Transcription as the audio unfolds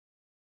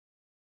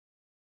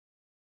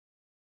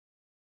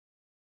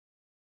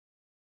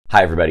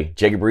Hi everybody,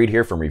 Jacob Reed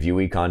here from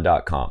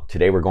ReviewEcon.com.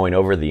 Today we're going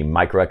over the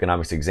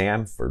microeconomics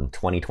exam for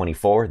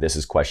 2024. This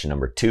is question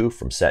number 2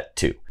 from set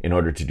 2. In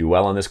order to do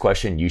well on this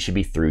question, you should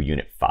be through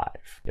unit 5.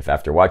 If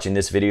after watching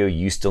this video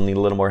you still need a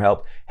little more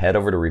help, head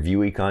over to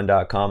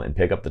ReviewEcon.com and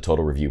pick up the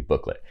Total Review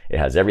booklet. It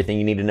has everything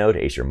you need to know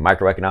to ace your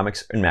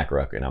microeconomics and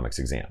macroeconomics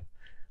exam.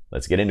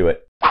 Let's get into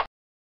it.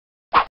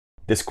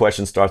 This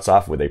question starts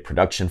off with a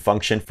production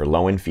function for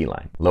low-end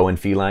feline. Low-end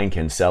feline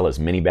can sell as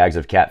many bags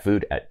of cat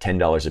food at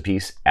 $10 a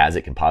piece as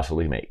it can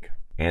possibly make.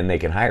 And they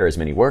can hire as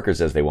many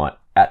workers as they want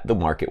at the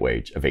market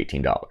wage of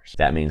 $18.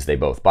 That means they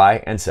both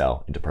buy and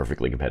sell into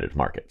perfectly competitive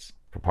markets.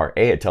 For part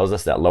A, it tells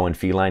us that low-end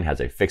feline has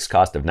a fixed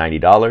cost of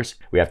 $90.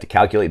 We have to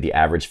calculate the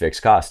average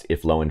fixed cost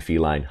if low-end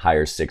feline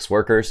hires 6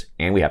 workers,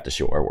 and we have to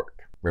show our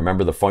work.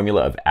 Remember, the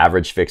formula of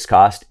average fixed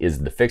cost is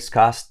the fixed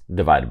cost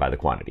divided by the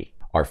quantity.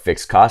 Our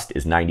fixed cost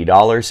is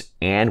 $90,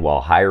 and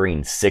while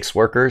hiring 6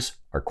 workers,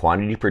 our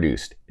quantity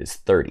produced is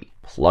 30.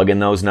 Plug in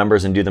those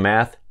numbers and do the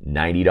math.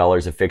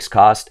 $90 of fixed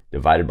cost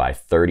divided by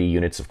 30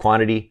 units of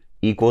quantity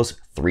equals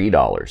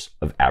 $3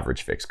 of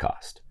average fixed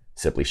cost.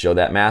 Simply show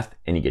that math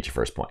and you get your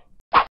first point.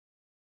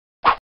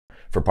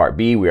 For part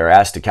B, we are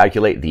asked to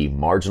calculate the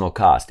marginal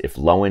cost if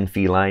low-end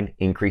feline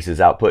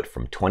increases output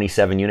from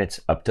 27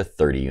 units up to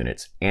 30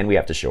 units, and we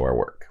have to show our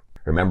work.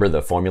 Remember,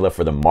 the formula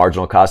for the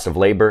marginal cost of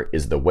labor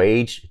is the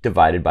wage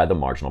divided by the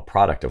marginal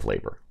product of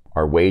labor.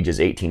 Our wage is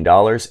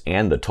 $18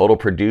 and the total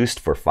produced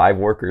for 5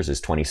 workers is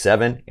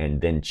 27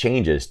 and then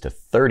changes to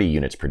 30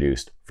 units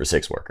produced for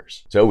 6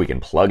 workers. So we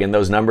can plug in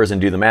those numbers and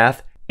do the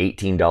math.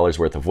 $18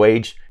 worth of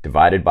wage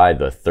divided by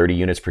the 30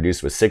 units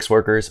produced with 6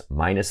 workers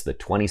minus the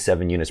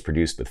 27 units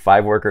produced with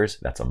 5 workers.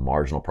 That's a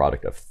marginal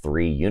product of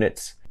 3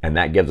 units. And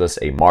that gives us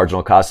a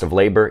marginal cost of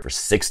labor for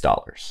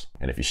 $6.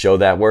 And if you show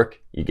that work,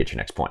 you get your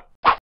next point.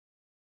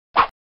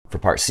 For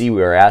part C,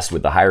 we are asked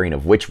with the hiring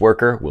of which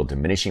worker will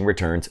diminishing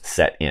returns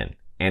set in,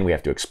 and we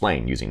have to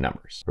explain using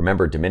numbers.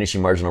 Remember, diminishing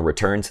marginal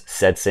returns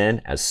sets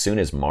in as soon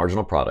as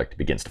marginal product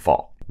begins to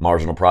fall.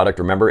 Marginal product,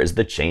 remember, is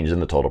the change in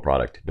the total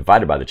product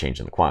divided by the change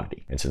in the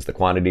quantity. And since the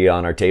quantity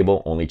on our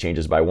table only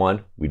changes by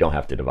 1, we don't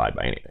have to divide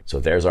by anything. So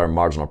there's our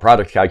marginal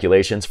product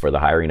calculations for the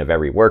hiring of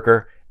every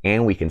worker,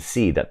 and we can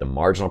see that the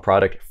marginal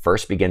product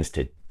first begins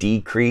to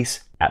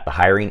decrease at the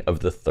hiring of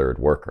the 3rd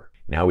worker.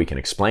 Now we can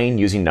explain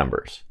using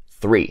numbers.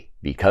 3,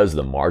 because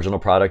the marginal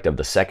product of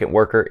the 2nd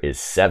worker is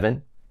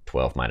 7,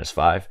 12 minus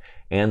 5,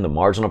 and the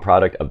marginal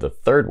product of the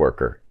 3rd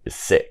worker is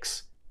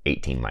 6,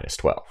 18 minus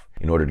 12.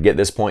 In order to get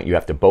this point, you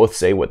have to both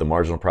say what the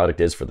marginal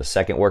product is for the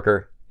 2nd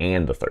worker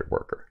and the 3rd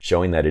worker,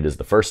 showing that it is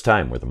the first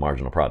time where the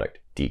marginal product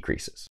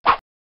decreases.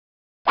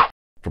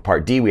 For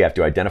part D, we have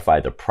to identify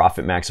the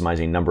profit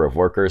maximizing number of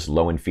workers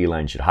low-end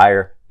feline should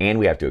hire, and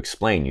we have to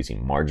explain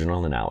using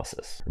marginal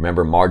analysis.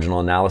 Remember, marginal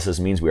analysis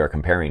means we are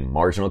comparing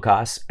marginal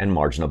costs and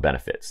marginal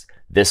benefits.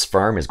 This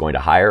firm is going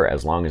to hire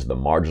as long as the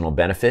marginal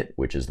benefit,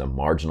 which is the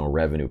marginal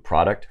revenue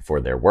product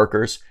for their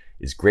workers,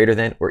 is greater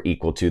than or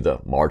equal to the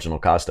marginal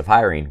cost of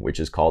hiring,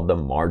 which is called the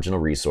marginal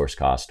resource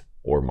cost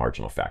or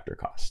marginal factor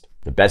cost.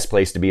 The best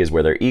place to be is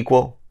where they're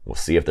equal. We'll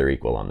see if they're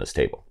equal on this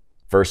table.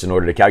 First, in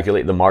order to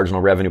calculate the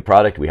marginal revenue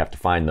product, we have to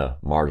find the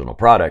marginal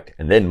product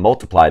and then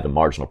multiply the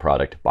marginal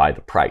product by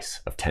the price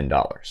of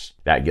 $10.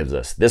 That gives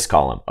us this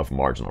column of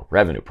marginal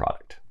revenue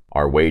product.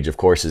 Our wage, of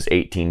course, is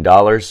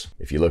 $18.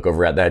 If you look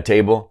over at that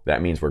table,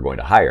 that means we're going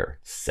to hire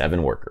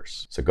 7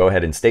 workers. So go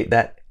ahead and state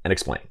that and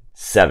explain.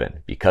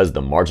 7, because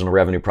the marginal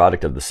revenue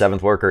product of the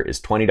 7th worker is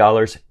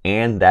 $20,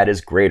 and that is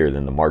greater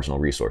than the marginal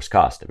resource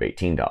cost of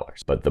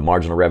 $18. But the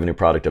marginal revenue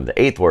product of the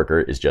 8th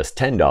worker is just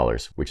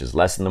 $10, which is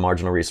less than the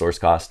marginal resource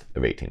cost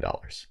of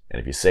 $18. And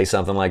if you say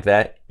something like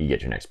that, you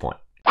get your next point.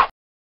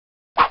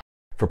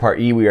 For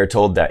part E, we are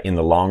told that in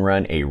the long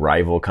run, a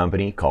rival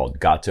company called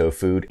Gato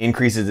Food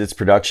increases its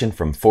production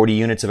from 40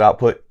 units of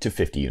output to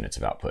 50 units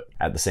of output.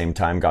 At the same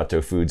time,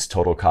 Gato Foods'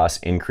 total costs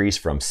increase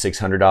from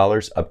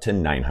 $600 up to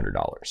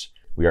 $900.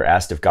 We are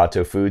asked if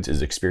Gato Foods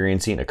is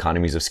experiencing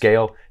economies of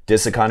scale,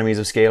 diseconomies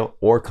of scale,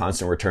 or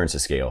constant returns to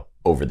scale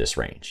over this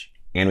range.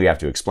 And we have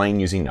to explain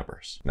using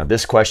numbers. Now,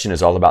 this question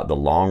is all about the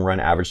long-run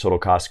average total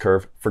cost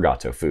curve for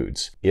Gato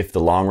Foods. If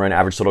the long-run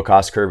average total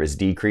cost curve is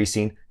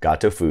decreasing,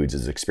 Gato Foods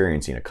is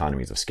experiencing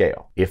economies of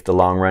scale. If the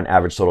long-run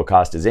average total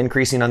cost is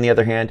increasing, on the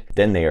other hand,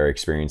 then they are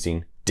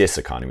experiencing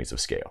diseconomies of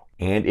scale.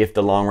 And if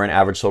the long-run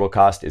average total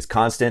cost is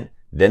constant,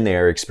 then they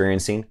are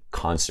experiencing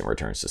constant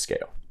returns to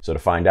scale. So to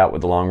find out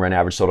what the long-run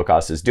average total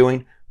cost is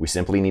doing, we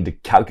simply need to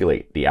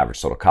calculate the average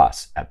total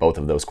costs at both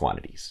of those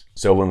quantities.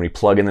 So when we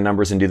plug in the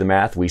numbers and do the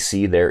math, we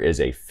see there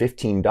is a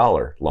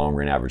 $15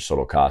 long-run average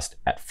total cost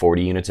at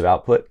 40 units of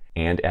output,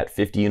 and at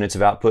 50 units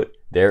of output,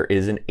 there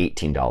is an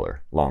 $18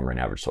 long-run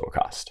average total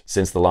cost.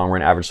 Since the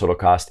long-run average total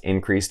cost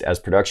increased as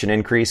production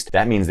increased,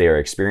 that means they are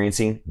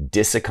experiencing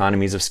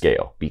diseconomies of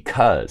scale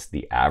because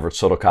the average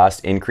total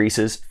cost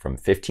increases from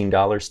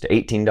 $15 to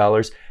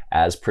 $18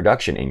 as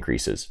production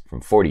increases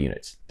from 40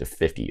 units to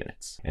 50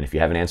 units. And if you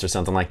haven't answered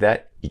something like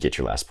that, you get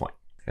your last point.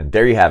 And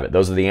there you have it.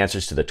 Those are the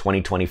answers to the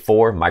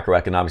 2024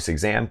 Microeconomics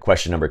Exam,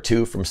 question number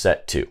 2 from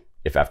set 2.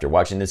 If after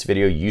watching this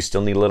video you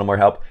still need a little more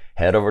help,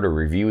 head over to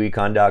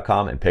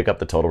reviewecon.com and pick up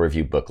the Total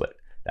Review booklet.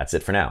 That's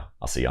it for now.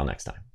 I'll see y'all next time.